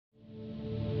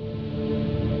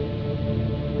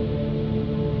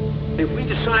If we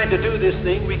decide to do this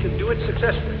thing, we can do it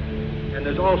successfully. And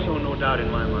there's also no doubt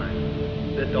in my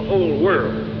mind that the whole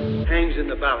world hangs in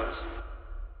the balance.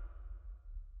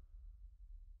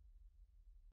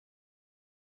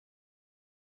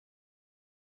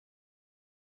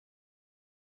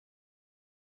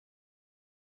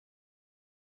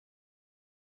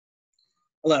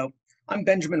 Hello, I'm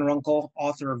Benjamin Runkle,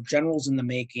 author of Generals in the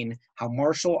Making, How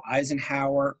Marshall,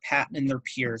 Eisenhower, Patton, and their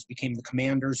peers became the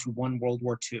commanders who won World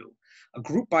War II, a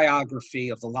group biography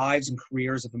of the lives and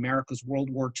careers of America's World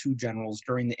War II generals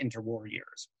during the interwar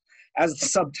years. As the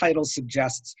subtitle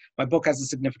suggests, my book has a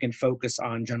significant focus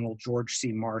on General George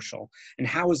C. Marshall and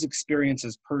how his experience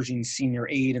as Pershing's senior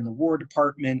aide in the War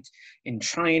Department in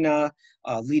China,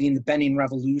 leading the Benin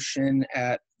Revolution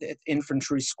at the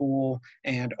Infantry School,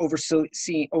 and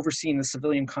overseeing the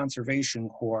Civilian Conservation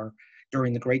Corps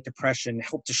during the Great Depression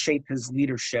helped to shape his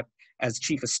leadership as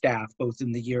Chief of Staff, both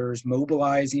in the years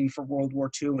mobilizing for World War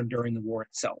II and during the war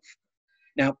itself.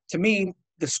 Now, to me,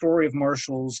 the story of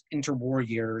Marshall's interwar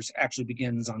years actually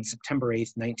begins on September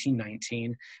 8,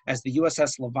 1919, as the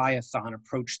USS Leviathan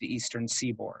approached the eastern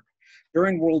seaboard.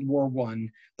 During World War I,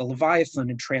 the Leviathan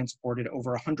had transported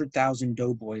over 100,000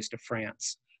 doughboys to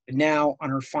France. But now, on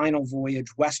her final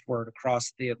voyage westward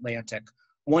across the Atlantic,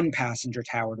 one passenger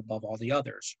towered above all the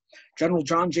others. General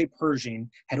John J. Pershing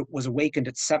was awakened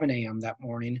at 7 a.m. that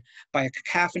morning by a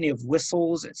cacophony of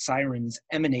whistles and sirens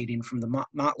emanating from the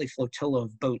motley flotilla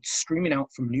of boats streaming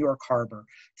out from New York Harbor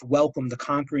to welcome the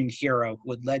conquering hero who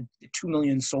had led the 2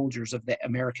 million soldiers of the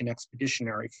American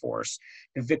Expeditionary Force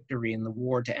to victory in the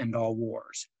war to end all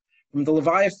wars. From the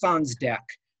Leviathan's deck,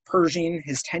 Pershing,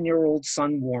 his 10-year-old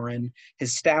son Warren,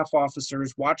 his staff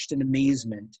officers watched in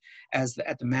amazement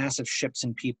at the massive ships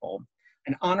and people.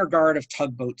 An honor guard of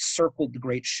tugboats circled the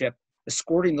great ship,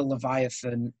 escorting the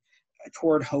Leviathan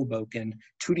toward Hoboken,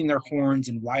 tooting their horns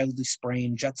and wildly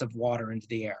spraying jets of water into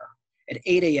the air. At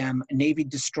 8 a.m., a Navy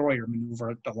destroyer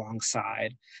maneuvered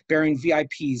alongside, bearing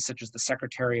VIPs such as the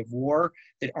Secretary of War,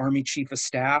 the Army Chief of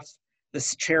Staff,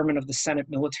 the chairman of the Senate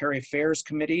Military Affairs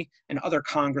Committee, and other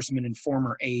congressmen and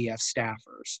former AEF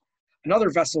staffers. Another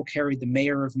vessel carried the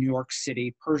mayor of New York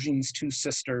City, Pershing's 2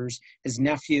 sisters, his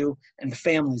nephew, and the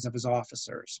families of his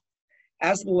officers.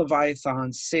 As the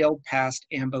Leviathan sailed past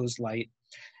Ambrose Light,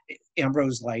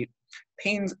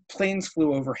 planes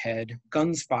flew overhead,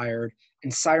 guns fired,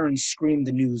 and sirens screamed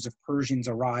the news of Pershing's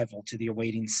arrival to the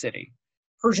awaiting city.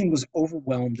 Pershing was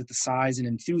overwhelmed at the size and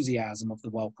enthusiasm of the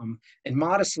welcome and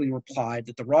modestly replied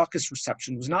that the raucous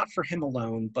reception was not for him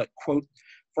alone, but, quote,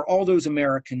 for all those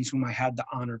Americans whom I had the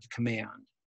honor to command.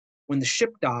 When the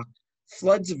ship docked,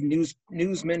 floods of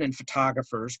newsmen and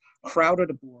photographers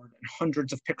crowded aboard and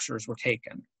hundreds of pictures were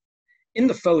taken. In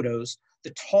the photos,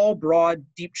 the tall, broad,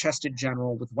 deep-chested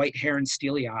general with white hair and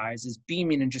steely eyes is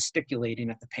beaming and gesticulating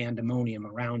at the pandemonium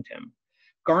around him.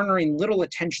 Garnering little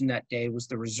attention that day was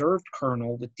the reserved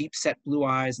colonel with deep-set blue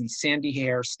eyes and sandy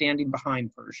hair standing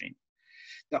behind Pershing.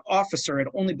 The officer had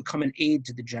only become an aide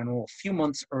to the general a few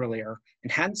months earlier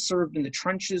and hadn't served in the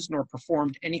trenches nor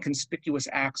performed any conspicuous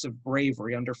acts of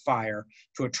bravery under fire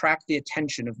to attract the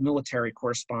attention of military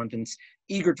correspondents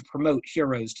eager to promote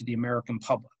heroes to the American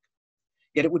public.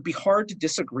 Yet it would be hard to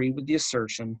disagree with the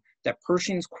assertion that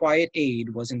Pershing's quiet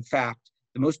aide was, in fact,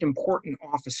 the most important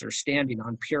officer standing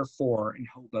on Pier 4 in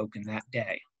Hoboken that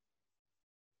day.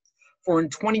 For in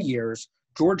 20 years,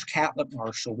 George Catlett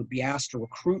Marshall would be asked to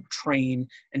recruit, train,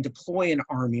 and deploy an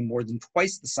army more than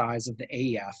twice the size of the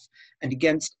AEF and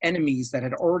against enemies that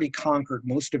had already conquered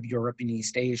most of Europe and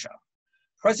East Asia.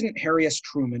 President Harry S.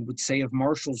 Truman would say of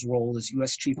Marshall's role as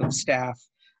U.S.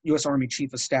 Army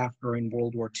Chief of Staff during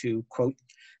World War II, quote,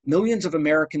 millions of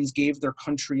Americans gave their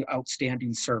country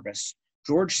outstanding service.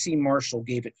 George C. Marshall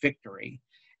gave it victory,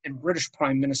 and British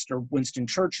Prime Minister Winston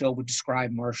Churchill would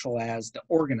describe Marshall as the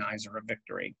organizer of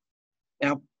victory.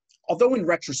 Now, although in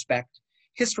retrospect,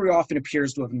 history often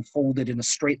appears to have unfolded in a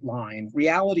straight line,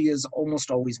 reality is almost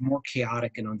always more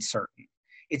chaotic and uncertain.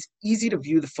 It's easy to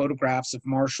view the photographs of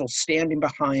Marshall standing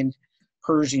behind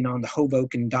Pershing on the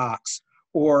Hoboken docks,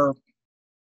 or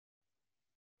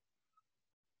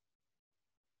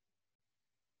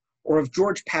of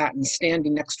George Patton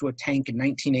standing next to a tank in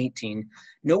 1918,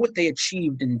 know what they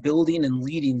achieved in building and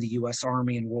leading the U.S.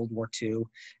 Army in World War II,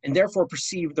 and therefore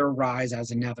perceive their rise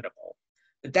as inevitable.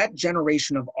 But that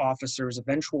generation of officers'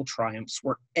 eventual triumphs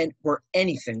were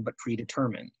anything but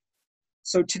predetermined.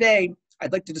 So today,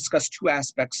 I'd like to discuss 2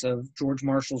 aspects of George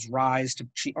Marshall's rise to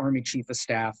Army Chief of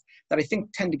Staff that I think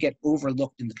tend to get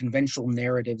overlooked in the conventional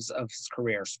narratives of his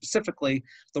career, specifically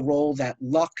the role that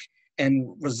luck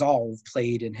and resolve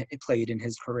played in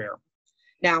his career.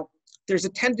 Now, there's a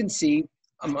tendency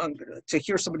to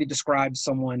hear somebody describe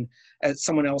someone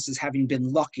else as having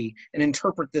been lucky and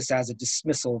interpret this as a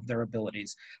dismissal of their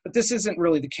abilities. But this isn't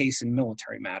really the case in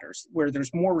military matters, where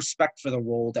there's more respect for the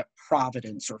role that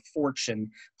providence or fortune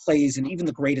plays in even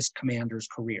the greatest commanders'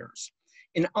 careers.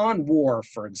 In On War,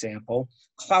 for example,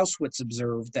 Clausewitz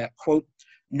observed that, quote,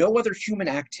 "No other human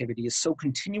activity is so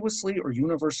continuously or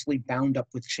universally bound up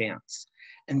with chance.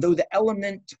 And through the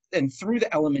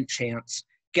element chance,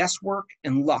 guesswork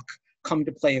and luck come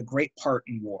to play a great part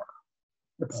in war."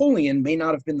 Napoleon may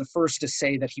not have been the first to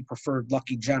say that he preferred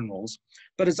lucky generals,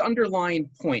 but his underlying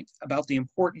point about the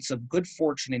importance of good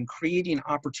fortune in creating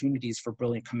opportunities for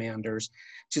brilliant commanders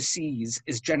to seize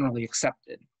is generally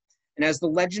accepted. And as the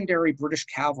legendary British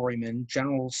cavalryman,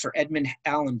 General Sir Edmund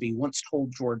Allenby, once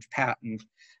told George Patton,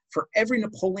 "For every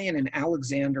Napoleon and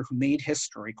Alexander who made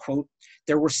history, quote,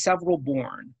 there were several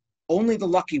born. Only the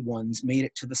lucky ones made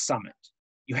it to the summit.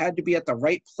 You had to be at the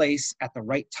right place at the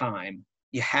right time.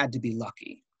 You had to be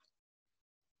lucky."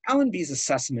 Allenby's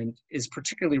assessment is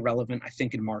particularly relevant, I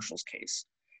think, in Marshall's case.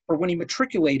 For when he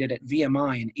matriculated at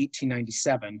VMI in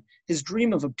 1897, his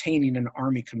dream of obtaining an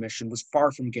Army commission was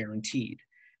far from guaranteed.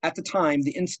 At the time,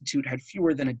 the Institute had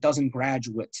fewer than a dozen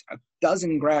graduates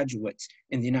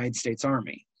in the United States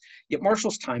Army. Yet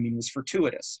Marshall's timing was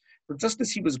fortuitous, for just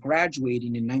as he was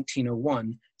graduating in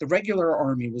 1901, the regular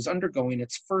Army was undergoing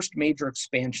its first major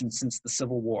expansion since the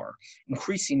Civil War,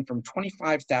 increasing from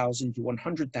 25,000 to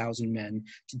 100,000 men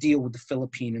to deal with the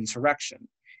Philippine insurrection.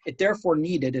 It therefore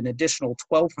needed an additional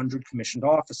 1,200 commissioned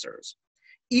officers.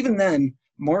 Even then,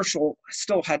 Marshall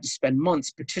still had to spend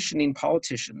months petitioning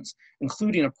politicians,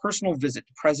 including a personal visit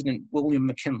to President William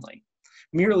McKinley,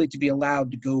 merely to be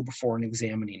allowed to go before an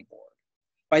examining board.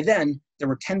 By then, there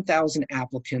were 10,000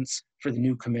 applicants for the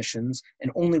new commissions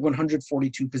and only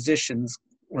 142 positions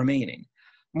remaining.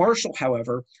 Marshall,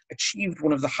 however, achieved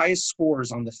one of the highest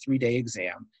scores on the three-day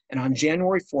exam, and on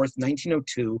January 4th,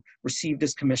 1902, received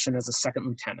his commission as a second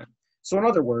lieutenant. So in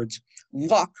other words,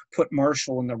 luck put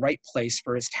Marshall in the right place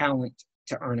for his talent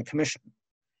to earn a commission.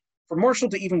 For Marshall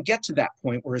to even get to that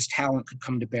point where his talent could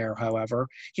come to bear, however,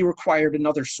 he required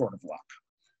another sort of luck.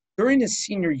 During his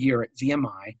senior year at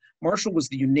VMI, Marshall was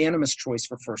the unanimous choice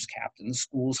for first captain, the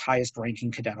school's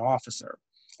highest-ranking cadet officer.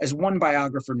 As one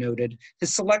biographer noted,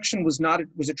 his selection was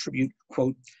a tribute,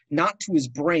 quote, not to his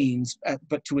brains,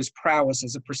 but to his prowess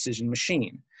as a precision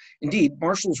machine. Indeed,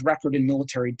 Marshall's record in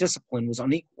military discipline was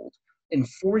unequaled. In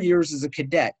 4 years as a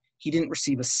cadet, he didn't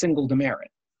receive a single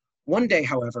demerit. One day,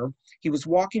 however, he was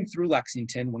walking through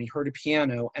Lexington when he heard a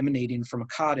piano emanating from a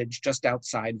cottage just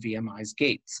outside VMI's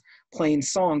gates, playing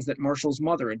songs that Marshall's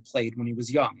mother had played when he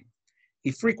was young. He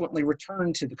frequently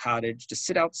returned to the cottage to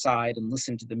sit outside and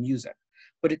listen to the music,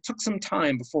 but it took some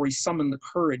time before he summoned the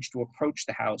courage to approach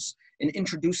the house and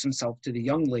introduce himself to the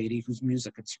young lady whose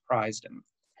music had surprised him.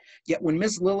 Yet when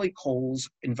Miss Lily Coles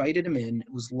invited him in,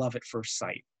 it was love at first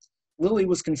sight. Lily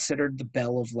was considered the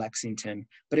belle of Lexington,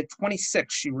 but at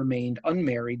 26, she remained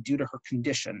unmarried due to her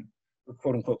condition, or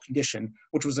quote-unquote condition,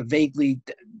 which was a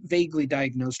vaguely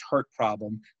diagnosed heart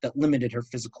problem that limited her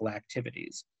physical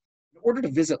activities. In order to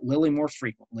visit Lily more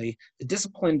frequently, the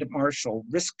disciplined Marshall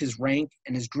risked his rank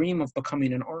and his dream of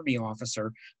becoming an Army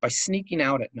officer by sneaking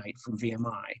out at night from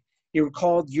VMI. He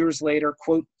recalled years later,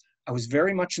 quote, "I was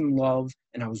very much in love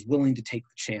and I was willing to take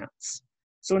the chance."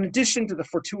 So in addition to the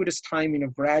fortuitous timing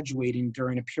of graduating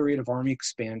during a period of Army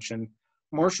expansion,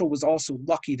 Marshall was also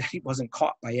lucky that he wasn't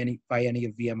caught by any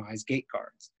of VMI's gate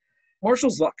guards.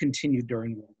 Marshall's luck continued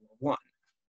during World War I.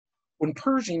 When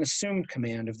Pershing assumed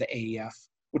command of the AEF,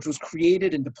 which was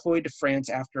created and deployed to France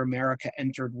after America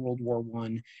entered World War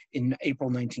I in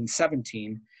April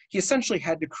 1917, he essentially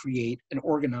had to create and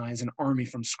organize an army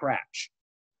from scratch.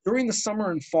 During the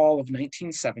summer and fall of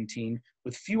 1917,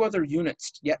 with few other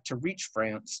units yet to reach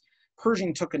France,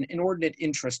 Pershing took an inordinate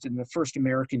interest in the first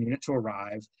American unit to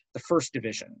arrive, the 1st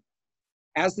Division.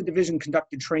 As the division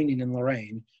conducted training in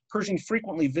Lorraine, Pershing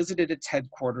frequently visited its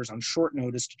headquarters on short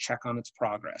notice to check on its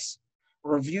progress. A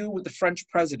review with the French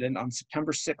president on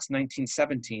September 6,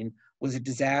 1917, was a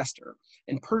disaster,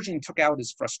 and Pershing took out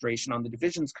his frustration on the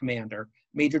division's commander,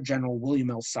 Major General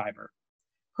William L. Sibert.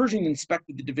 Pershing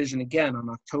inspected the division again on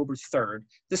October 3rd,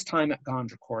 this time at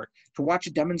Gondrecourt, to watch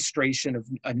a demonstration of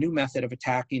a new method of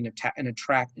attacking an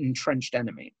entrenched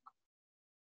enemy.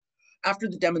 After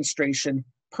the demonstration,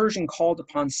 Pershing called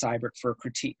upon Sibert for a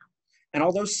critique. And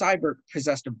although Sibert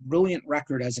possessed a brilliant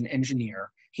record as an engineer,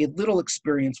 he had little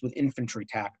experience with infantry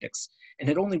tactics and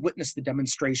had only witnessed the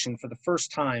demonstration for the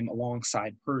first time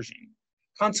alongside Pershing.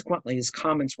 Consequently, his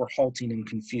comments were halting and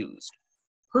confused.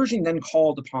 Pershing then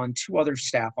called upon 2 other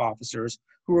staff officers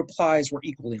whose replies were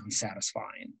equally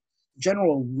unsatisfying. The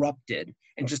general erupted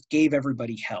and just gave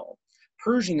everybody hell.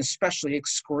 Pershing especially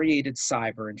excoriated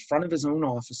Cyber in front of his own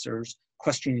officers,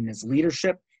 questioning his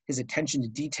leadership, his attention to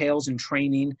details and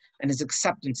training, and his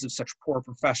acceptance of such poor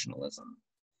professionalism.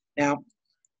 Now,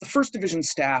 the 1st Division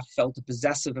staff felt a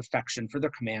possessive affection for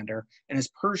their commander, and as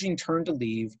Pershing turned to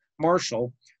leave,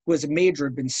 Marshall, who as a major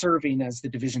had been serving as the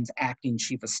division's acting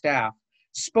chief of staff,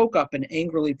 spoke up and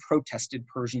angrily protested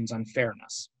Pershing's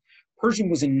unfairness. Pershing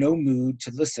was in no mood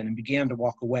to listen and began to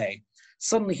walk away.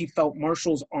 Suddenly he felt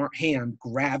Marshall's hand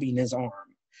grabbing his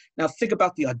arm. Now think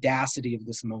about the audacity of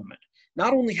this moment.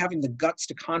 Not only having the guts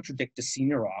to contradict a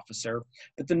senior officer,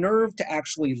 but the nerve to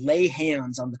actually lay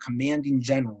hands on the commanding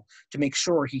general to make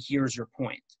sure he hears your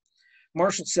point.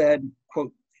 Marshall said,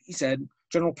 quote, he said,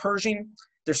 "General Pershing,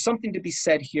 there's something to be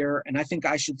said here, and I think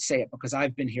I should say it because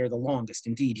I've been here the longest."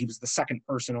 Indeed, he was the 2nd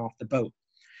person off the boat.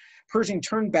 Pershing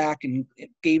turned back and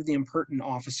gave the impertinent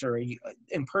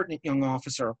young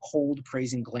officer a cold,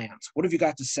 praising glance. "What have you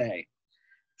got to say?"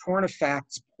 Torrent of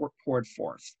facts poured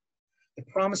forth. The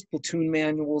promised platoon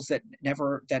manuals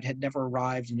that had never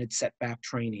arrived and had set back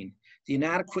training. The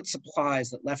inadequate supplies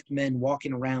that left men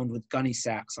walking around with gunny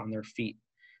sacks on their feet.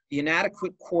 The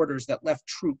inadequate quarters that left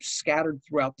troops scattered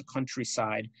throughout the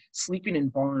countryside, sleeping in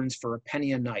barns for a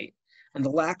penny a night. And the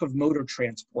lack of motor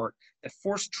transport that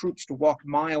forced troops to walk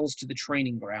miles to the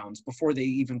training grounds before they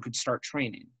even could start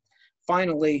training.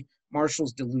 Finally,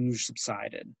 Marshall's deluge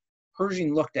subsided.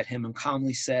 Pershing looked at him and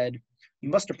calmly said, "You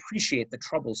must appreciate the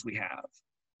troubles we have."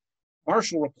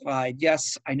 Marshall replied,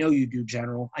 "Yes, I know you do,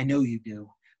 General, I know you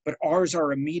do, but ours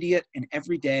are immediate and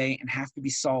everyday and have to be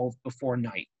solved before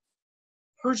night."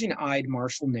 Pershing eyed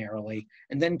Marshall narrowly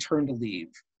and then turned to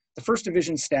leave. The 1st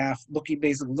Division staff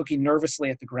looking nervously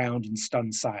at the ground in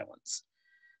stunned silence.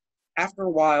 After a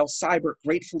while, Seibert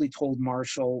gratefully told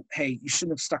Marshall, "Hey, you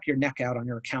shouldn't have stuck your neck out on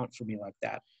your account for me like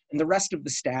that." And the rest of the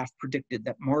staff predicted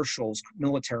that Marshall's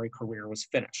military career was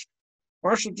finished.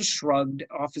 Marshall just shrugged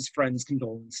off his friend's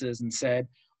condolences and said,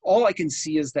 "All I can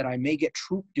see is that I may get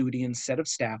troop duty instead of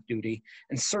staff duty,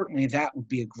 and certainly that would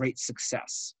be a great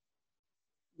success."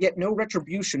 Yet no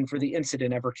retribution for the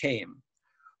incident ever came.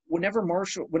 Whenever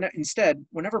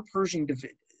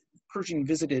Pershing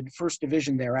visited 1st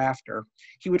Division thereafter,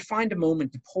 he would find a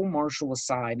moment to pull Marshall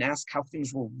aside and ask how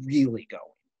things were really going.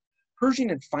 Pershing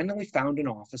had finally found an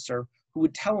officer who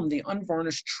would tell him the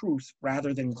unvarnished truth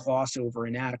rather than gloss over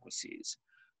inadequacies.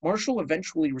 Marshall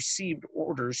eventually received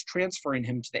orders transferring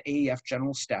him to the AEF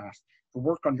General Staff to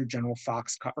work under Colonel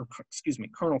Foxconner,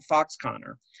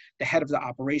 the head of the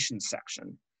operations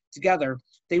section. Together,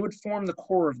 they would form the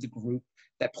core of the group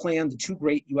that planned the 2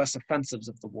 great U.S. offensives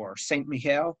of the war, St.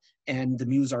 Mihiel and the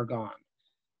Meuse-Argonne.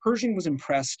 Pershing was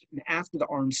impressed, and after the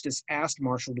armistice, asked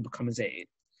Marshall to become his aide.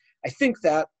 I think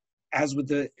that, as with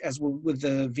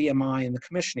the VMI and the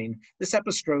commissioning, this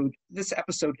episode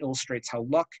illustrates how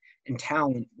luck and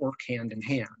talent work hand in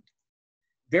hand.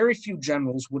 Very few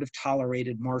generals would have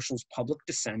tolerated Marshall's public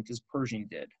dissent as Pershing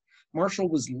did. Marshall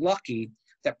was lucky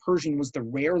that Pershing was the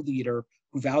rare leader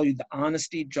who valued the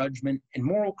honesty, judgment, and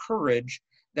moral courage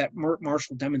that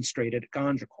Marshall demonstrated at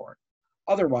Gondrecourt.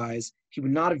 Otherwise, he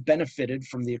would not have benefited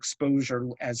from the exposure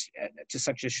to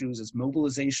such issues as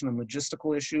mobilization and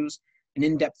logistical issues, an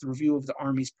in-depth review of the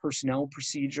Army's personnel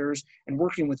procedures, and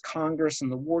working with Congress and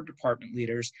the War Department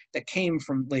leaders that came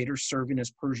from later serving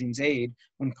as Pershing's aide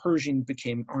when Pershing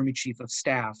became Army Chief of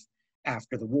Staff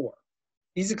after the war.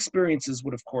 These experiences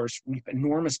would, of course, reap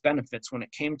enormous benefits when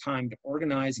it came time to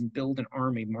organize and build an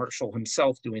army, Marshall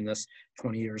himself doing this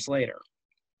 20 years later.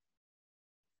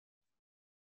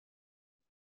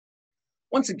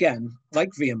 Once again, like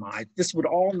VMI, this would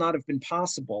all not have been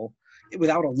possible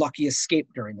without a lucky escape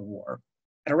during the war.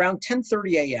 At around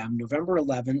 10:30 a.m., November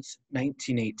 11th,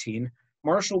 1918,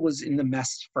 Marshall was in the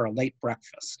mess for a late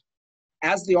breakfast.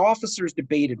 As the officers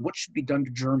debated what should be done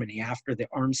to Germany after the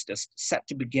armistice set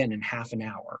to begin in half an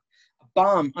hour, a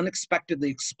bomb unexpectedly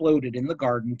exploded in the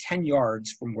garden 10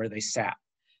 yards from where they sat.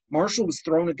 Marshall was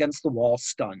thrown against the wall,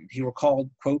 stunned. He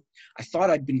recalled, quote, "I thought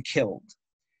I'd been killed."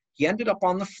 He ended up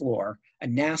on the floor, a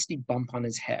nasty bump on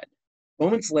his head.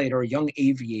 Moments later, a young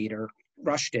aviator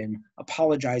rushed in,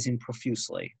 apologizing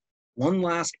profusely. One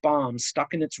last bomb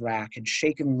stuck in its rack had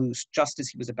shaken loose just as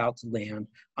he was about to land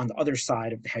on the other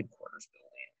side of the headquarters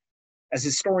building. As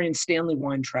historian Stanley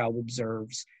Weintraub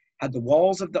observes, had the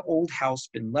walls of the old house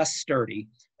been less sturdy,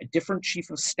 a different chief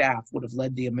of staff would have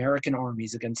led the American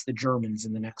armies against the Germans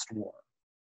in the next war.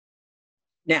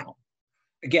 Now,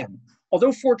 again,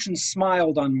 although fortune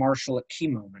smiled on Marshall at key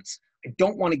moments, I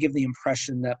don't want to give the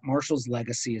impression that Marshall's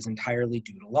legacy is entirely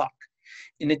due to luck.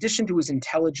 In addition to his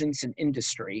intelligence and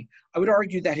industry, I would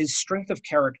argue that his strength of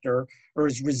character, or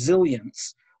his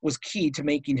resilience, was key to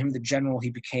making him the general he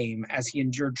became as he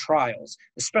endured trials,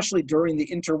 especially during the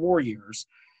interwar years,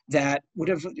 that would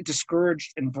have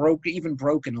discouraged and even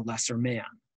broken a lesser man.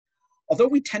 Although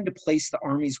we tend to place the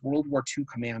Army's World War II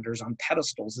commanders on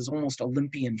pedestals as almost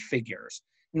Olympian figures,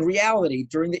 in reality,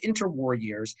 during the interwar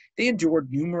years, they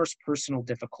endured numerous personal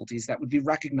difficulties that would be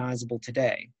recognizable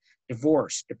today: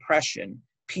 divorce, depression,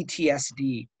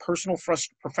 PTSD,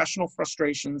 professional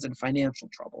frustrations, and financial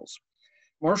troubles.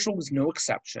 Marshall was no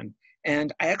exception,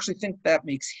 and I actually think that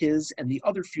makes his and the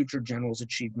other future generals'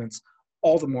 achievements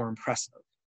all the more impressive.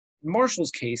 In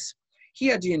Marshall's case, he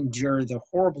had to endure the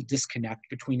horrible disconnect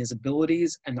between his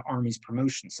abilities and the Army's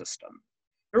promotion system.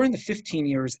 During the 15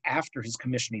 years after his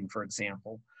commissioning, for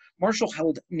example, Marshall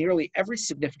held nearly every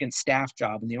significant staff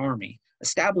job in the Army,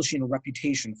 establishing a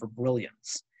reputation for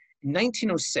brilliance. In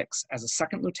 1906, as a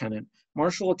second lieutenant,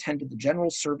 Marshall attended the General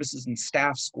Services and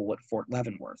Staff School at Fort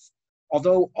Leavenworth.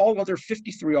 Although all other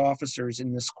 53 officers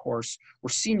in this course were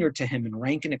senior to him in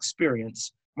rank and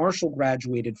experience, Marshall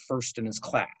graduated first in his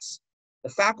class. The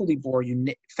faculty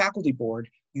board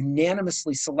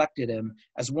unanimously selected him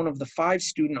as one of the 5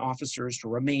 student officers to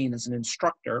remain as an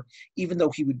instructor, even though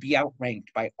he would be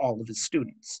outranked by all of his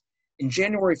students. In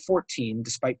January 14,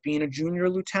 despite being a junior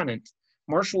lieutenant,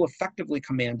 Marshall effectively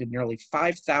commanded nearly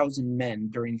 5,000 men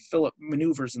during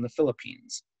maneuvers in the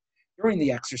Philippines. During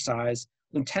the exercise,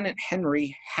 Lieutenant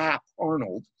Henry Hap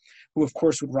Arnold, who of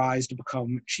course would rise to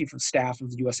become Chief of Staff of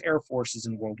the U.S. Air Forces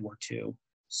in World War II,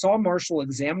 saw Marshall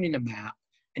examining a map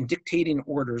and dictating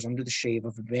orders under the shade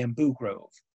of a bamboo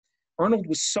grove. Arnold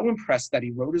was so impressed that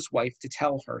he wrote his wife to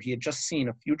tell her he had just seen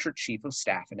a future Chief of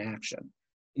Staff in action.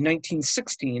 In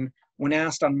 1916, when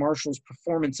asked on Marshall's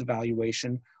performance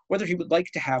evaluation whether he would like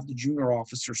to have the junior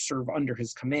officer serve under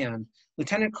his command,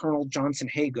 Lieutenant Colonel Johnson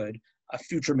Haygood, a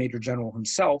future Major General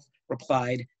himself,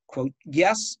 replied, quote,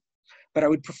 "Yes, but I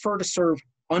would prefer to serve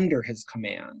under his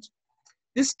command."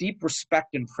 This deep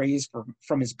respect and praise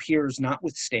from his peers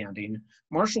notwithstanding,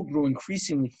 Marshall grew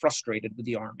increasingly frustrated with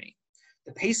the Army.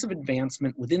 The pace of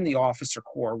advancement within the officer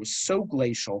corps was so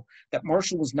glacial that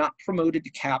Marshall was not promoted to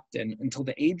captain until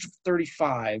the age of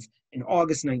 35 in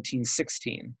August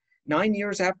 1916, 9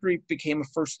 years after he became a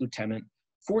first lieutenant,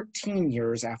 14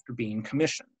 years after being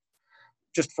commissioned.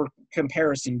 Just for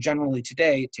comparison, generally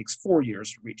today, it takes 4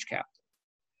 years to reach captain.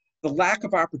 The lack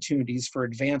of opportunities for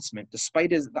advancement,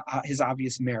 despite his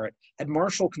obvious merit, had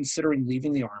Marshall considering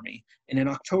leaving the Army, and in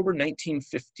October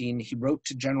 1915, he wrote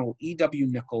to General E.W.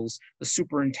 Nichols, the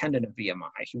superintendent of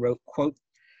VMI. He wrote, quote,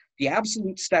 "The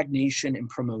absolute stagnation in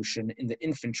promotion in the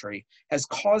infantry has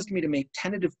caused me to make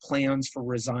tentative plans for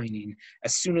resigning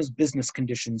as soon as business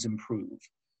conditions improve.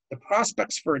 The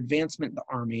prospects for advancement in the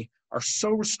Army are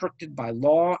so restricted by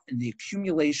law and the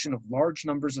accumulation of large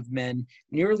numbers of men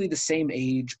nearly the same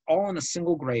age, all in a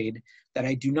single grade, that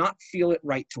I do not feel it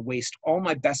right to waste all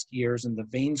my best years in the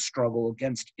vain struggle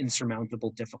against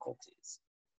insurmountable difficulties."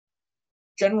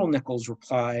 General Nichols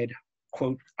replied,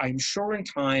 quote, "I am sure in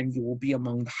time you will be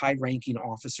among the high-ranking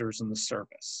officers in the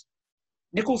service."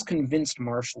 Nichols convinced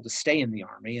Marshall to stay in the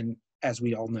Army, and as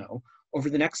we all know, over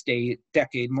the next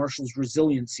decade, Marshall's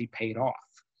resiliency paid off.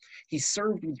 He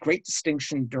served with great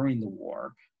distinction during the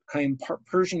war, became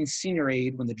Pershing's senior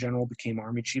aide when the general became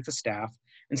Army Chief of Staff,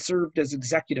 and served as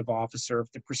executive officer of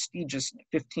the prestigious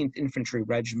 15th Infantry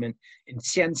Regiment in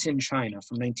Tianjin, China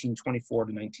from 1924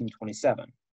 to 1927.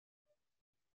 It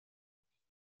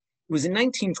was in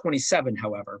 1927,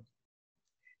 however,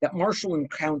 that Marshall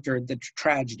encountered the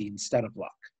tragedy instead of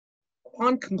luck.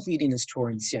 Upon completing his tour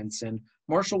in Tianjin,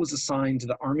 Marshall was assigned to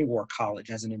the Army War College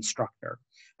as an instructor,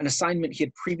 an assignment he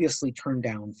had previously turned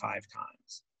down 5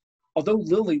 times. Although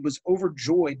Lily was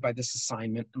overjoyed by this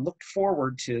assignment and looked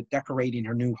forward to decorating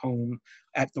her new home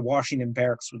at the Washington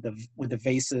Barracks with the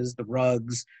vases, the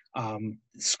rugs,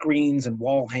 screens, and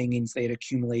wall hangings they had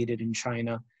accumulated in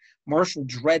China, Marshall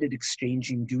dreaded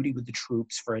exchanging duty with the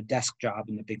troops for a desk job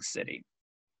in the big city.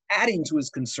 Adding to his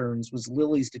concerns was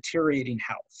Lily's deteriorating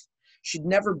health. She'd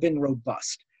never been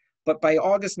robust, but by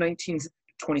August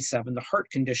 1927, the heart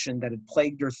condition that had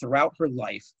plagued her throughout her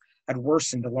life had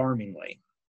worsened alarmingly.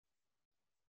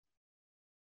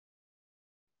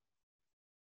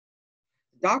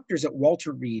 Doctors at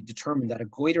Walter Reed determined that a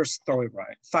goitrous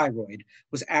thyroid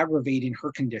was aggravating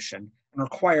her condition and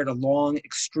required a long,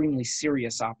 extremely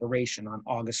serious operation on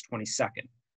August 22nd.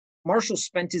 Marshall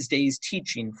spent his days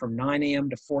teaching from 9 a.m.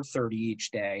 to 4:30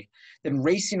 each day, then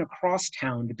racing across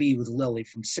town to be with Lily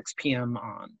from 6 p.m.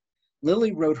 on.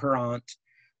 Lily wrote her aunt,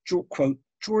 quote,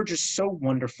 "George is so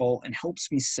wonderful and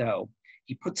helps me so.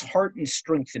 He puts heart and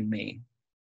strength in me.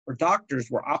 Her doctors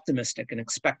were optimistic and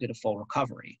expected a full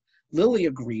recovery. Lily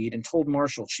agreed and told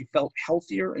Marshall she felt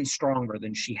healthier and stronger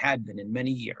than she had been in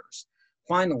many years.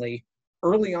 Finally,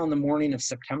 early on the morning of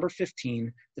September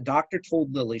 15, the doctor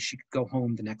told Lily she could go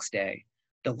home the next day.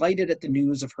 Delighted at the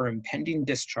news of her impending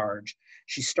discharge,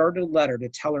 she started a letter to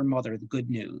tell her mother the good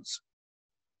news.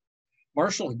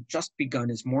 Marshall had just begun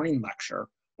his morning lecture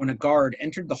when a guard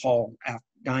entered the hall at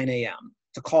 9 a.m.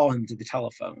 to call him to the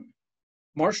telephone.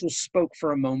 Marshall spoke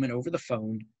for a moment over the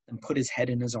phone and put his head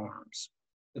in his arms.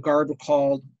 The guard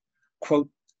recalled, quote,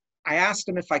 "I asked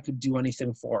him if I could do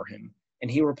anything for him, and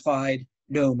he replied,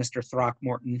 'No, Mr.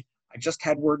 Throckmorton, I just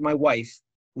had word my wife,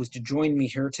 who was to join me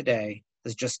here today,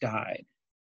 has just died.'"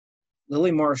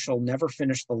 Lily Marshall never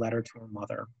finished the letter to her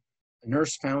mother. The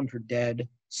nurse found her dead,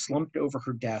 slumped over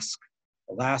her desk.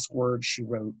 The last word she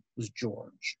wrote was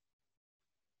George.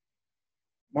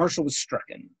 Marshall was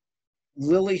stricken.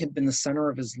 Lily had been the center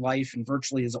of his life and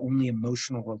virtually his only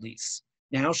emotional release.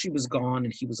 Now she was gone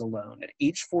and he was alone. At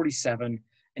age 47,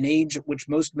 an age at which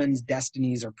most men's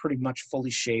destinies are pretty much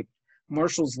fully shaped,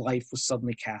 Marshall's life was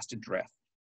suddenly cast adrift.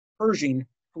 Pershing,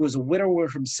 who was a widower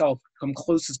himself, come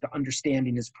closest to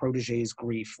understanding his protege's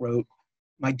grief, wrote,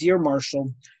 "My dear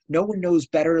Marshall, no one knows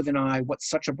better than I what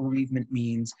such a bereavement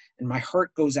means, and my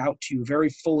heart goes out to you very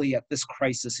fully at this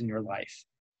crisis in your life.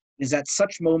 It is at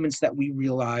such moments that we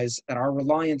realize that our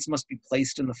reliance must be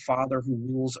placed in the Father who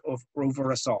rules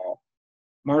over us all."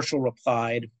 Marshall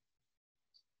replied,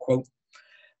 quote,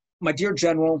 "My dear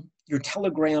General, your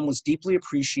telegram was deeply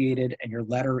appreciated and your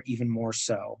letter even more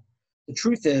so. The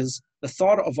truth is, the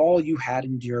thought of all you had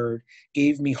endured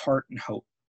gave me heart and hope.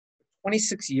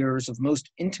 26 years of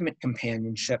most intimate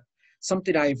companionship,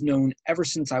 something I have known ever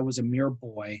since I was a mere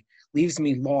boy, leaves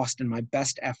me lost in my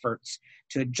best efforts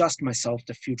to adjust myself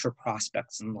to future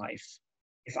prospects in life.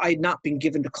 If I had been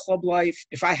given to club life,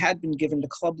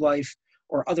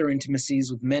 or other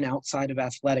intimacies with men outside of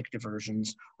athletic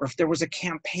diversions, or if there was a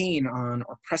campaign on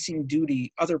or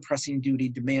other pressing duty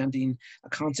demanding a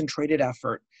concentrated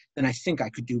effort, then I think I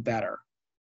could do better.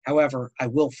 However, I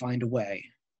will find a way."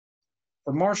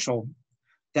 For Marshall,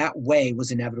 that way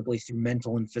was inevitably through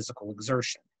mental and physical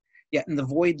exertion. Yet in the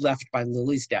void left by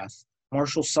Lily's death,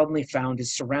 Marshall suddenly found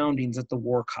his surroundings at the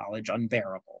War College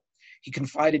unbearable. He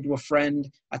confided to a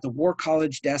friend, "At the War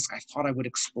College desk, I thought I would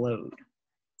explode."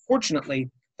 Fortunately,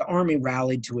 the Army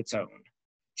rallied to its own.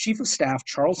 Chief of Staff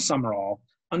Charles Summerall,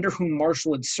 under whom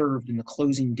Marshall had served in the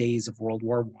closing days of World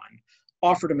War I,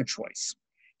 offered him a choice.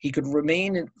 He could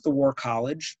remain at the War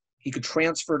College, he could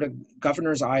transfer to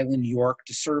Governor's Island, New York,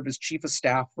 to serve as Chief of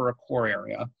Staff for a corps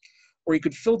area, or he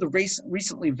could fill the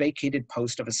recently vacated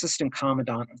post of Assistant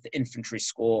Commandant of the Infantry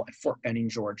School at Fort Benning,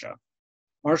 Georgia.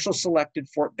 Marshall selected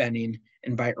Fort Benning,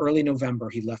 and by early November,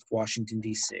 he left Washington,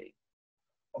 D.C.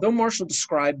 Although Marshall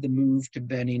described the move to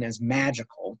Benning as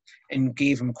magical and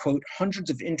gave him, quote, "hundreds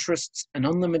of interests, an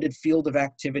unlimited field of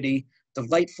activity,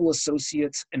 delightful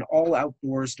associates, and all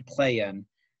outdoors to play in,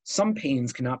 some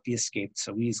pains cannot be escaped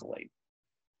so easily."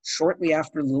 Shortly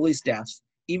after Lily's death,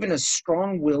 even as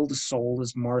strong-willed a soul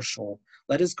as Marshall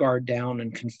let his guard down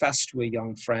and confessed to a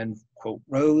young friend, quote,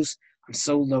 "Rose, I'm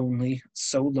so lonely,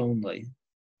 so lonely."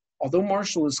 Although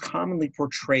Marshall is commonly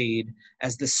portrayed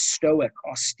as this stoic,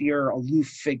 austere, aloof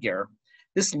figure,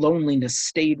 this loneliness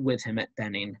stayed with him at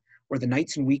Benning, where the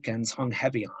nights and weekends hung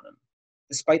heavy on him.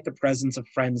 Despite the presence of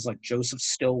friends like Joseph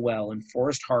Stilwell and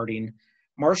Forrest Harding,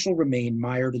 Marshall remained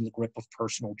mired in the grip of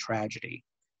personal tragedy.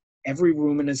 Every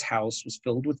room in his house was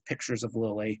filled with pictures of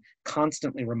Lily,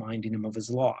 constantly reminding him of his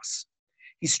loss.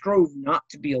 He strove not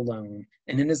to be alone,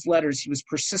 and in his letters he was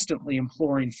persistently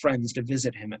imploring friends to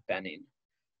visit him at Benning.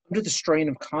 Under the strain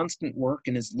of constant work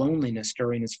and his loneliness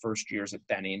during his first years at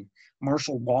Benning,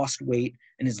 Marshall lost weight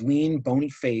and his lean, bony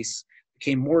face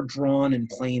became more drawn and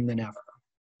plain than ever.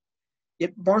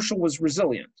 Yet Marshall was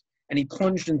resilient, and he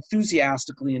plunged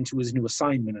enthusiastically into his new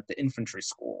assignment at the Infantry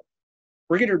School.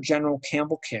 Brigadier General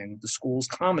Campbell King, the school's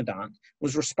commandant,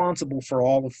 was responsible for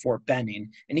all of Fort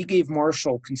Benning, and he gave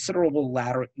Marshall considerable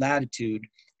latitude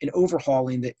in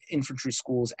overhauling the infantry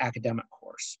school's academic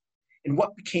course. In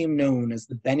what became known as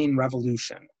the Benning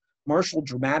Revolution, Marshall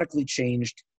dramatically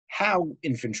changed how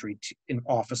infantry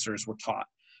officers were taught,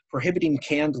 prohibiting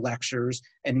canned lectures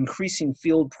and increasing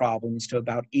field problems to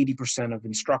about 80% of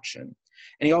instruction.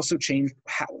 And he also changed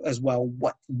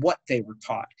what they were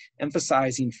taught,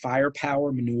 emphasizing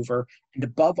firepower, maneuver, and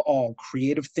above all,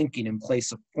 creative thinking in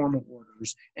place of formal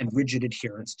orders and rigid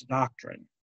adherence to doctrine.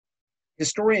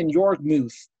 Historian Jorg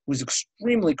Muth was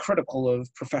extremely critical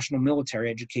of professional military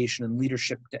education and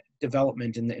leadership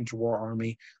development in the interwar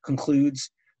army, concludes,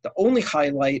 The only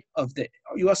highlight of the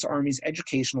US Army's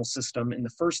educational system in the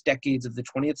first decades of the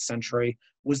 20th century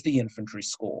was the Infantry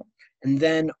School, and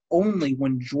then only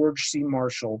when George C.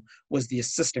 Marshall was the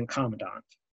assistant commandant.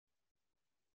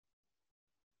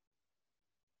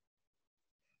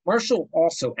 Marshall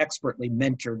also expertly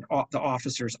mentored the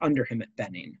officers under him at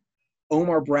Benning.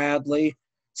 Omar Bradley,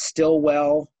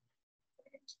 Stilwell,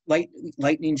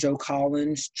 Lightning Joe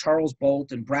Collins, Charles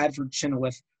Bolt, and Bradford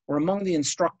Chenoweth were among the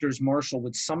instructors Marshall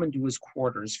would summon to his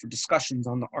quarters for discussions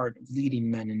on the art of leading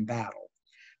men in battle.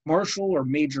 Marshall or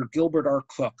Major Gilbert R.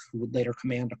 Cook, who would later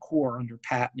command a corps under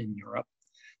Patton in Europe,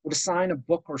 would assign a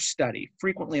book or study,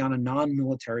 frequently on a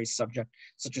non-military subject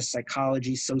such as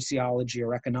psychology, sociology,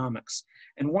 or economics,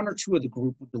 and one or two of the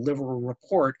group would deliver a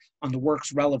report on the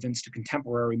work's relevance to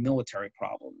contemporary military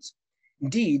problems.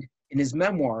 Indeed, in his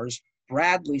memoirs,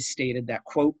 Bradley stated that,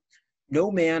 quote,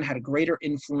 "No man had a greater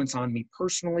influence on me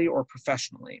personally or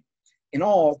professionally. In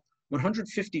all,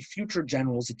 150 future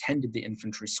generals attended the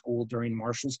infantry school during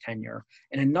Marshall's tenure,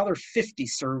 and another 50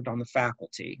 served on the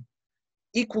faculty.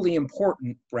 Equally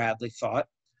important," Bradley thought,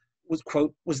 was,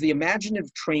 quote, "was the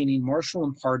imaginative training Marshall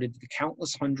imparted to the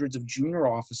countless hundreds of junior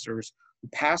officers who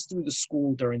passed through the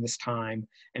school during this time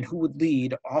and who would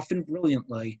lead, often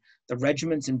brilliantly, the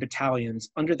regiments and battalions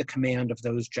under the command of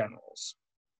those generals."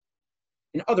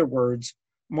 In other words,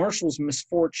 Marshall's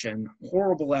misfortune,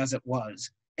 horrible as it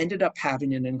was, ended up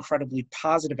having an incredibly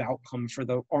positive outcome for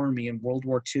the Army in World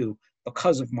War II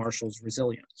because of Marshall's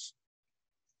resilience.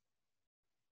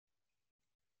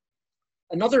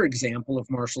 Another example of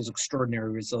Marshall's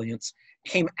extraordinary resilience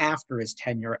came after his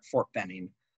tenure at Fort Benning,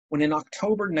 when in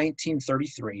October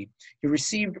 1933, he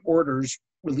received orders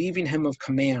relieving him of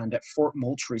command at Fort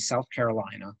Moultrie, South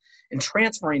Carolina, and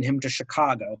transferring him to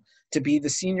Chicago to be the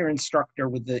senior instructor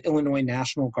with the Illinois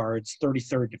National Guard's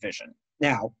 33rd Division.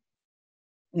 Now,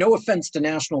 no offense to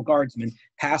National Guardsmen,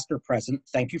 past or present,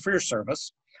 thank you for your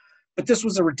service, but this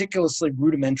was a ridiculously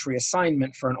rudimentary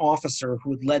assignment for an officer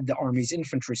who had led the Army's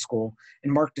infantry school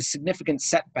and marked a significant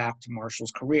setback to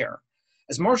Marshall's career.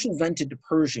 As Marshall vented to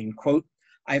Pershing, quote,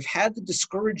 "I have had the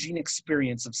discouraging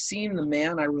experience of seeing the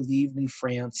man I relieved in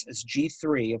France as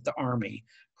G3 of the Army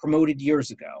promoted years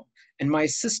ago, and my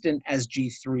assistant as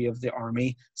G3 of the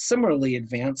Army similarly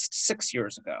advanced 6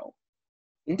 years ago."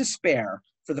 In despair,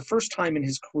 for the first time in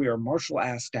his career, Marshall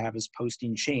asked to have his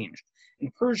posting changed,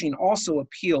 and Pershing also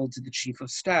appealed to the Chief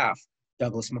of Staff,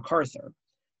 Douglas MacArthur.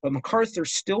 But MacArthur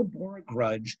still bore a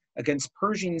grudge against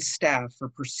Pershing's staff for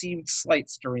perceived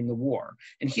slights during the war,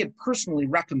 and he had personally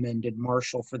recommended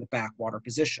Marshall for the backwater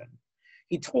position.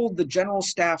 He told the General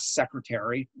Staff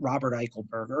Secretary, Robert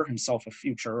Eichelberger, himself a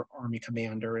future Army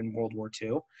commander in World War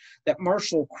II, that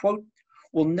Marshall, quote,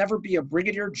 "will never be a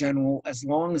brigadier general as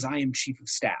long as I am Chief of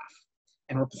Staff,"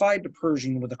 and replied to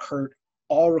Pershing with a curt,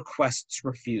 "all requests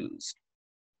refused."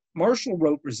 Marshall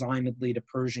wrote resignedly to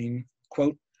Pershing,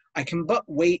 quote, "I can but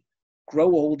wait, grow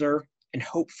older, and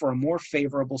hope for a more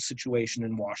favorable situation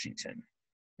in Washington."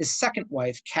 His second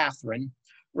wife, Catherine,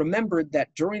 remembered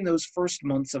that during those first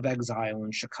months of exile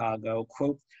in Chicago,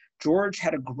 quote, "George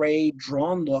had a gray,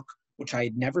 drawn look which I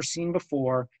had never seen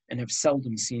before and have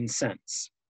seldom seen since."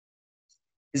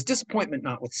 His disappointment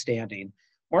notwithstanding,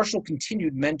 Marshall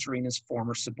continued mentoring his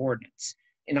former subordinates.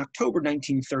 In October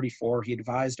 1934, he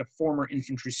advised a former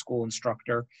infantry school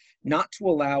instructor not to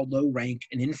allow low rank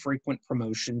and infrequent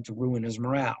promotion to ruin his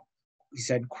morale. He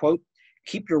said, quote,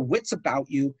 "Keep your wits about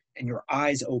you and your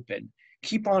eyes open.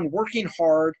 Keep on working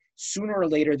hard. Sooner or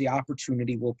later, the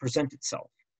opportunity will present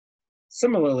itself."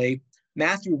 Similarly,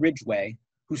 Matthew Ridgway,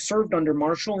 who served under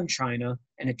Marshall in China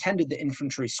and attended the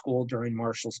infantry school during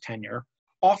Marshall's tenure,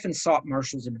 often sought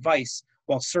Marshall's advice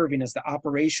while serving as the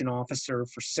operation officer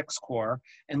for 6th Corps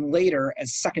and later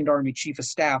as 2nd Army Chief of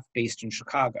Staff based in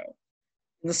Chicago.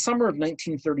 In the summer of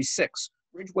 1936,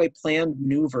 Ridgway planned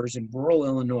maneuvers in rural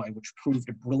Illinois, which proved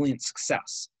a brilliant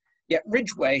success. Yet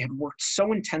Ridgway had worked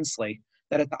so intensely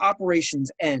that at the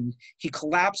operation's end, he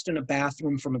collapsed in a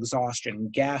bathroom from exhaustion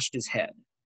and gashed his head.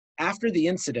 After the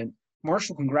incident,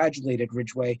 Marshall congratulated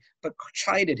Ridgway, but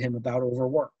chided him about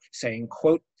overwork, saying,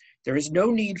 quote, "There is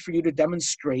no need for you to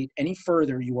demonstrate any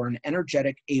further you are an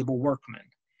energetic, able workman."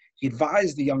 He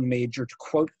advised the young major to,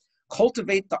 quote,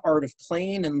 "cultivate the art of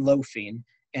playing and loafing,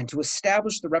 and to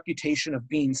establish the reputation of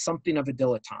being something of a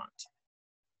dilettante."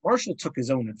 Marshall took his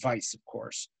own advice, of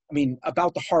course. I mean,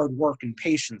 about the hard work and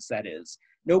patience, that is.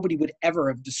 Nobody would ever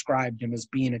have described him as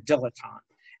being a dilettante,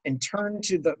 and turned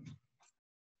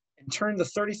the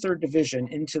 33rd Division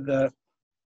into the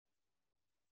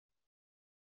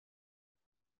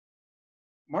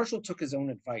Marshall took his own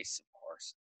advice, of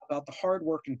course, about the hard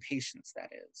work and patience,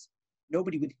 that is.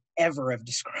 nobody would ever have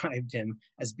described him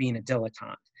as being a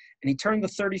dilettante, and he turned the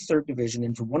 33rd Division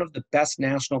into one of the best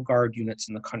National Guard units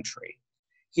in the country.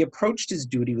 He approached his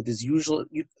duty with his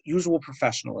usual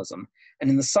professionalism, and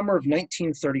in the summer of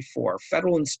 1934,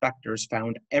 federal inspectors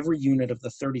found every unit of the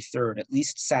 33rd at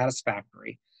least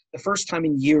satisfactory, the first time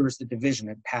in years the division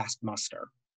had passed muster.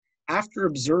 After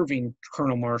observing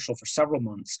Colonel Marshall for several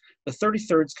months, the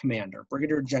 33rd's commander,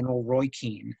 Brigadier General Roy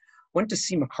Keane, went to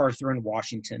see MacArthur in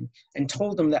Washington and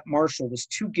told him that Marshall was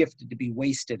too gifted to be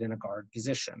wasted in a guard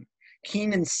position.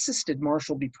 Keane insisted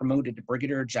Marshall be promoted to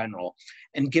Brigadier General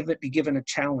and be given a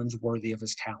challenge worthy of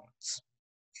his talents.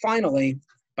 Finally,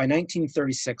 by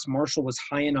 1936, Marshall was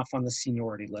high enough on the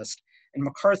seniority list, and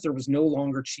MacArthur was no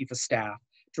longer Chief of Staff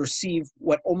to receive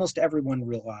what almost everyone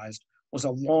realized was a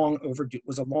long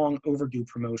overdue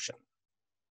promotion.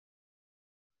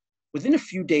 Within a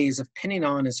few days of pinning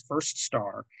on his first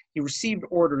star, he received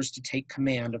orders to take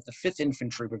command of the 5th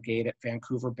Infantry Brigade at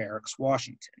Vancouver Barracks,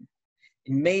 Washington.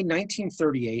 In May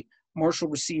 1938, Marshall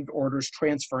received orders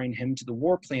transferring him to the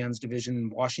War Plans Division in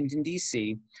Washington,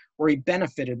 D.C., where he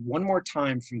benefited one more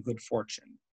time from good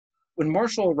fortune. When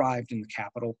Marshall arrived in the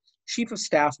capital, Chief of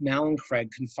Staff Malin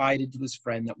Craig confided to his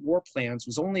friend that War Plans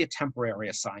was only a temporary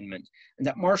assignment and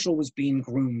that Marshall was being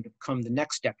groomed to become the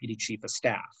next Deputy Chief of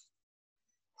Staff.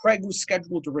 Craig was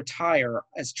scheduled to retire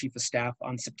as Chief of Staff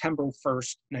on September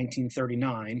 1st,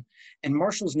 1939, and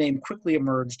Marshall's name quickly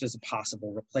emerged as a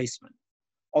possible replacement.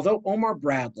 Although Omar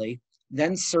Bradley,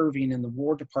 then serving in the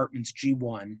War Department's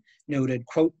G1, noted,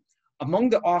 quote, "Among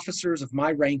the officers of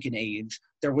my rank and age,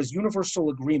 there was universal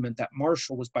agreement that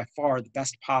Marshall was by far the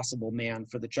best possible man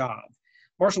for the job.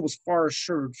 Marshall was far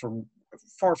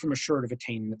from assured of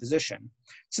attaining the position.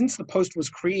 Since the post was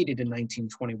created in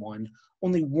 1921,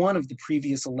 only one of the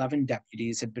previous 11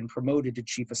 deputies had been promoted to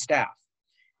Chief of Staff.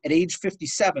 At age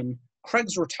 57,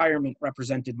 Craig's retirement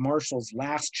represented Marshall's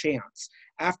last chance,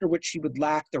 after which he would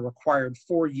lack the required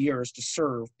 4 years to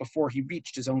serve before he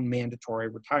reached his own mandatory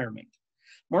retirement.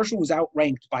 Marshall was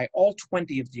outranked by all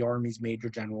 20 of the Army's major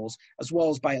generals, as well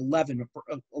as by 11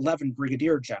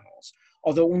 brigadier generals,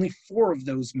 although only 4 of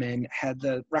those men had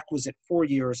the requisite 4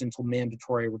 years until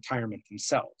mandatory retirement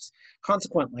themselves.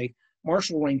 Consequently,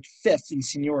 Marshall ranked 5th in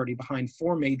seniority behind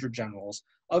 4 major generals,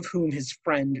 of whom his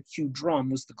friend Hugh Drum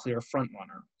was the clear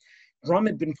frontrunner. Drum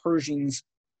had been Pershing's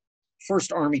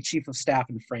First Army Chief of Staff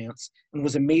in France and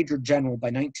was a major general by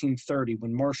 1930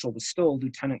 when Marshall was still a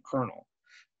lieutenant colonel.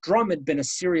 Drum had been a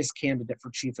serious candidate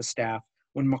for Chief of Staff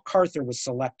when MacArthur was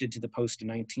selected to the post in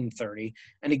 1930,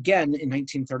 and again in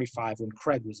 1935 when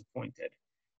Craig was appointed.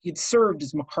 He had served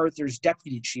as MacArthur's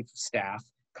Deputy Chief of Staff,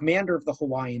 commander of the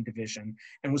Hawaiian Division,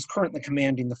 and was currently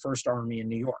commanding the First Army in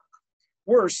New York.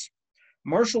 Worse,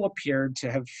 Marshall appeared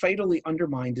to have fatally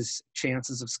undermined his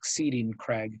chances of succeeding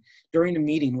Craig during a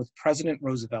meeting with President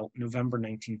Roosevelt in November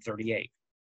 1938.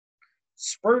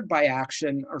 Spurred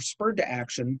to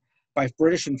action by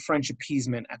British and French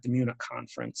appeasement at the Munich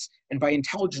conference and by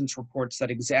intelligence reports that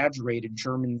exaggerated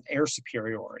German air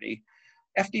superiority,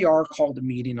 FDR called a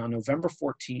meeting on November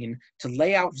 14 to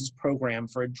lay out his program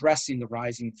for addressing the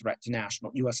rising threat to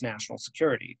U.S. national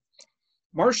security.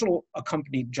 Marshall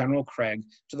accompanied General Craig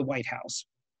to the White House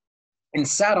and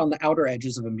sat on the outer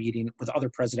edges of a meeting with other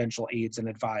presidential aides and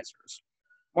advisors.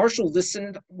 Marshall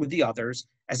listened with the others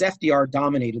as FDR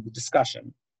dominated the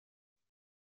discussion,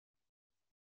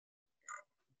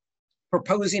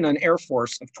 proposing an air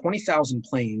force of 20,000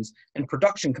 planes and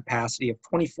production capacity of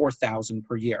 24,000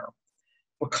 per year.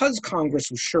 Because Congress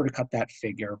was sure to cut that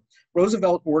figure,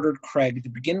 Roosevelt ordered Craig to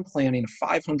begin planning a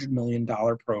 $500 million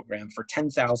program for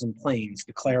 10,000 planes,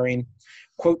 declaring,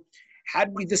 quote,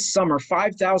 "Had we this summer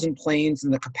 5,000 planes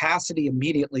and the capacity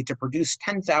immediately to produce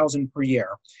 10,000 per year,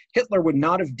 Hitler would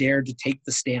not have dared to take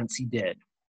the stance he did."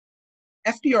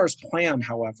 FDR's plan,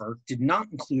 however, did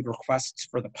not include requests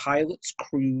for the pilots,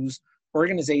 crews,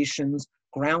 organizations,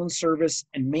 ground service,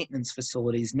 and maintenance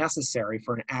facilities necessary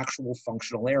for an actual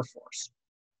functional air force.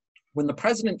 When the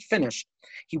president finished,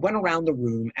 he went around the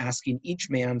room asking each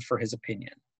man for his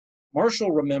opinion.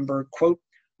 Marshall remembered, quote,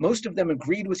 "Most of them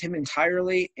agreed with him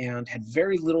entirely and had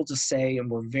very little to say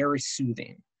and were very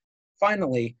soothing."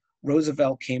 Finally,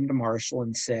 Roosevelt came to Marshall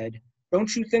and said,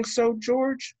 "Don't you think so,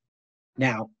 George?"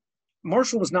 Now,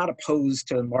 Marshall was not opposed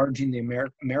to enlarging the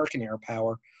American air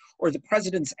power or the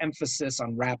president's emphasis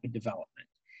on rapid development.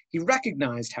 He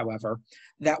recognized, however,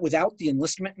 that without the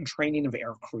enlistment and training of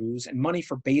air crews and money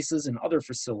for bases and other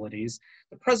facilities,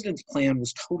 the president's plan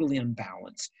was totally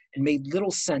unbalanced and made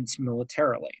little sense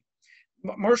militarily.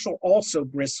 Marshall also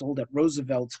bristled at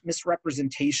Roosevelt's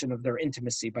misrepresentation of their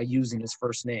intimacy by using his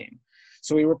first name.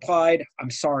 So he replied,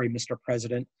 "I'm sorry, Mr.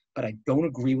 President, but I don't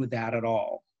agree with that at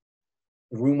all.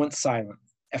 The room went silent.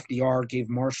 FDR gave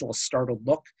Marshall a startled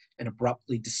look and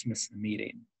abruptly dismissed the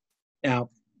meeting. Now,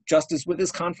 just as with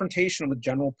his confrontation with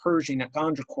General Pershing at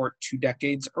Gondrecourt 2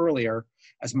 decades earlier,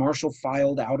 as Marshall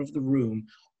filed out of the room,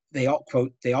 they all,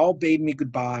 quote, "They all bade me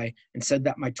goodbye and said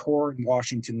that my tour in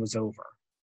Washington was over."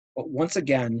 But once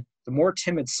again, the more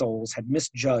timid souls had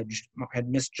misjudged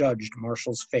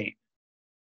Marshall's fate.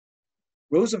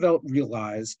 Roosevelt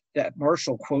realized that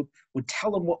Marshall, quote, "would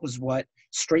tell him what was what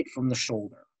straight from the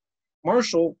shoulder."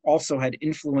 Marshall also had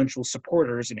influential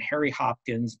supporters in Harry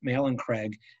Hopkins, Malin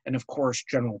Craig, and of course,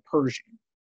 General Pershing.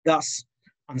 Thus,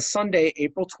 on Sunday,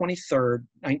 April 23rd,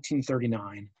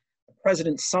 1939, the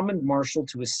president summoned Marshall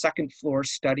to his second-floor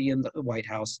study in the White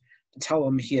House to tell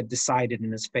him he had decided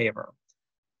in his favor.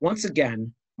 Once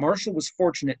again, Marshall was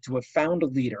fortunate to have found a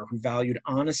leader who valued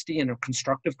honesty and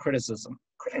constructive criticism,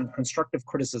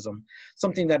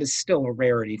 something that is still a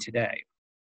rarity today.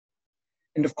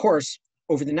 And of course,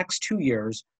 over the next 2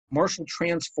 years, Marshall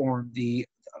transformed the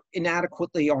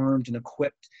inadequately armed and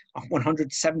equipped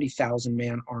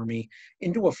 170,000-man army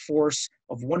into a force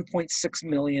of 1.6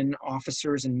 million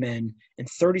officers and men in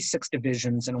 36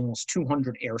 divisions and almost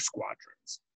 200 air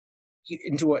squadrons.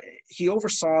 He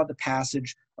oversaw the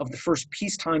passage of the first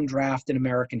peacetime draft in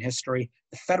American history,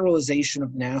 the federalization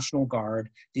of the National Guard,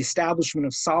 the establishment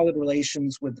of solid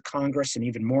relations with the Congress, and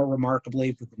even more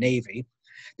remarkably with the Navy,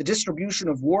 the distribution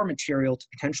of war material to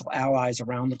potential allies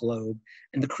around the globe,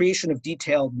 and the creation of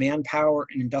detailed manpower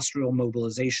and industrial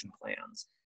mobilization plans.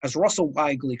 As Russell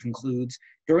Weigley concludes,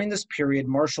 during this period,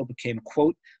 Marshall became,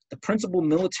 quote, "the principal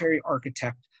military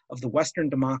architect of the Western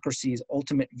democracy's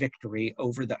ultimate victory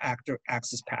over the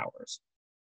Axis powers."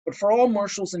 But for all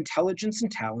Marshall's intelligence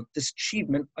and talent, this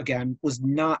achievement, again, was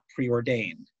not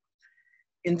preordained.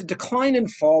 In The Decline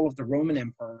and Fall of the Roman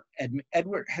Empire,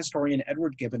 historian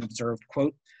Edward Gibbon observed,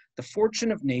 quote, "the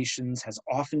fortune of nations has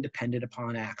often depended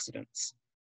upon accidents."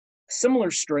 A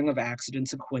similar string of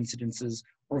accidents and coincidences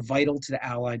were vital to the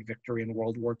Allied victory in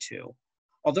World War II.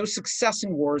 Although success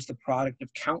in war is the product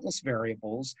of countless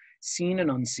variables, seen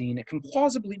and unseen, it can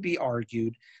plausibly be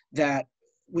argued that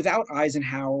without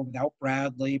Eisenhower, without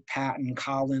Bradley, Patton,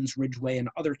 Collins, Ridgway, and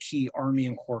other key Army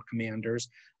and Corps commanders,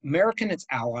 America and its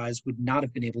allies would not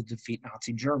have been able to defeat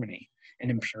Nazi Germany and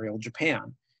Imperial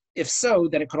Japan. If so,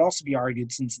 then it could also be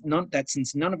argued since none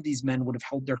of these men would have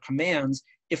held their commands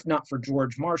if not for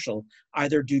George Marshall,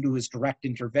 either due to his direct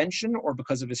intervention or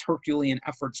because of his Herculean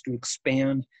efforts to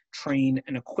expand, train,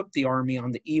 and equip the army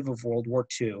on the eve of World War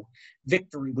II,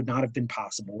 victory would not have been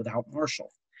possible without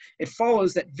Marshall. It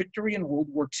follows that victory in World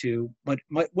War II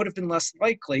would have been less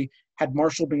likely had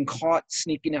Marshall been caught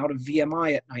sneaking out of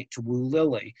VMI at night to woo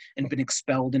Lily and been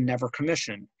expelled and never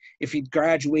commissioned. If he'd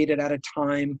graduated at a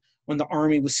time when the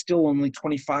army was still only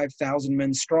 25,000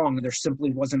 men strong, there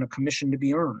simply wasn't a commission to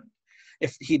be earned.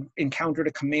 If he'd encountered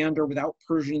a commander without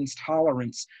Pershing's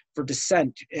tolerance for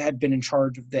dissent, had been in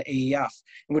charge of the AEF,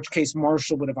 in which case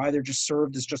Marshall would have either just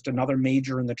served as just another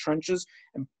major in the trenches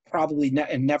and probably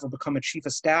never become a chief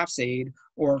of staff's aide,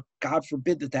 or God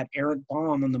forbid that errant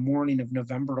bomb on the morning of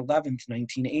November 11th,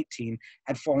 1918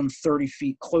 had fallen 30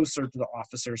 feet closer to the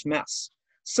officers' mess.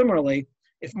 Similarly,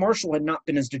 if Marshall had not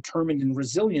been as determined and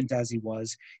resilient as he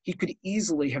was, he could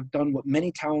easily have done what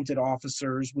many talented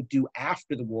officers would do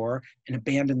after the war and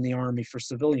abandon the army for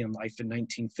civilian life in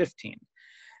 1915.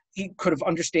 He could have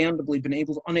understandably been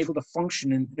unable to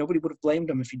function, and nobody would have blamed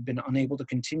him if he'd been unable to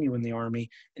continue in the army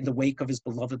in the wake of his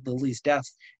beloved Lily's death,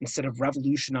 instead of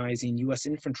revolutionizing U.S.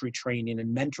 infantry training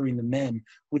and mentoring the men who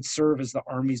would serve as the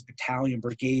Army's battalion,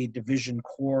 brigade, division,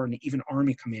 corps, and even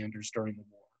army commanders during the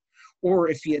war. Or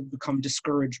if he had become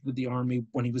discouraged with the army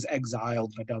when he was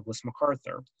exiled by Douglas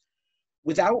MacArthur.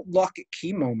 Without luck at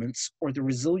key moments, or the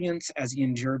resilience as he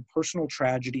endured personal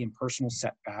tragedy and personal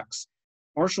setbacks,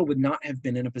 Marshall would not have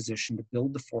been in a position to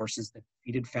build the forces that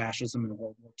defeated fascism in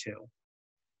World War II.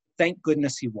 Thank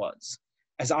goodness he was.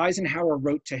 As Eisenhower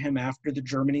wrote to him after the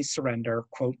Germany's surrender,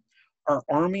 quote, "Our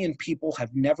army and people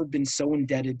have never been so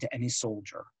indebted to any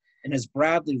soldier." And as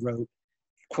Bradley wrote,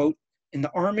 quote, "In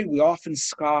the army, we often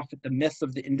scoff at the myth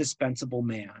of the indispensable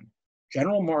man.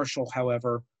 General Marshall,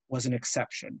 however, was an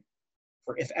exception.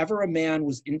 For if ever a man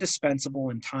was indispensable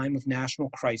in time of national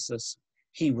crisis,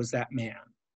 he was that man."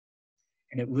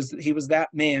 And he was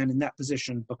that man in that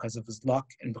position because of his luck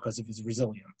and because of his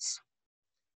resilience.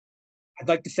 I'd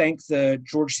like to thank the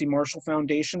George C. Marshall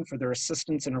Foundation for their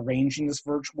assistance in arranging this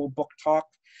virtual book talk.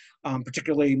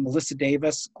 particularly Melissa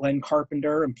Davis, Glenn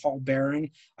Carpenter, and Paul Barron.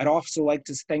 I'd also like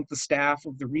to thank the staff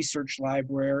of the research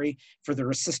library for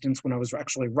their assistance when I was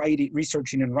actually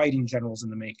researching and writing Generals in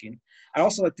the Making. I'd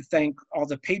also like to thank all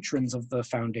the patrons of the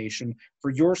foundation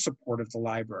for your support of the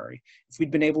library. If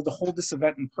we'd been able to hold this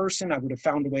event in person, I would have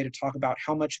found a way to talk about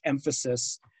how much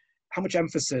emphasis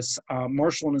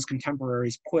Marshall and his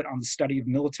contemporaries put on the study of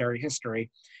military history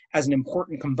as an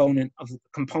important component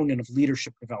of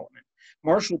leadership development.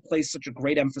 Marshall placed such a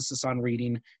great emphasis on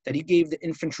reading that he gave the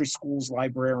Infantry School's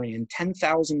librarian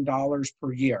 $10,000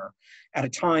 per year at a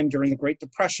time during the Great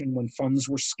Depression when funds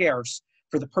were scarce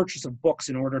for the purchase of books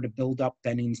in order to build up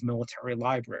Benning's military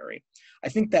library. I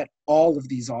think that all of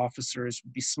these officers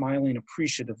would be smiling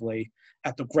appreciatively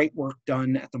at the great work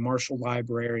done at the Marshall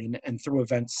Library and through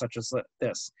events such as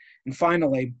this. And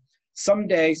finally,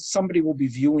 someday somebody will be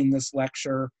viewing this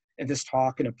lecture and this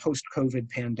talk in a post-COVID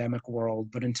pandemic world.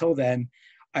 But until then,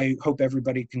 I hope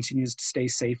everybody continues to stay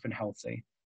safe and healthy.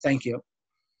 Thank you.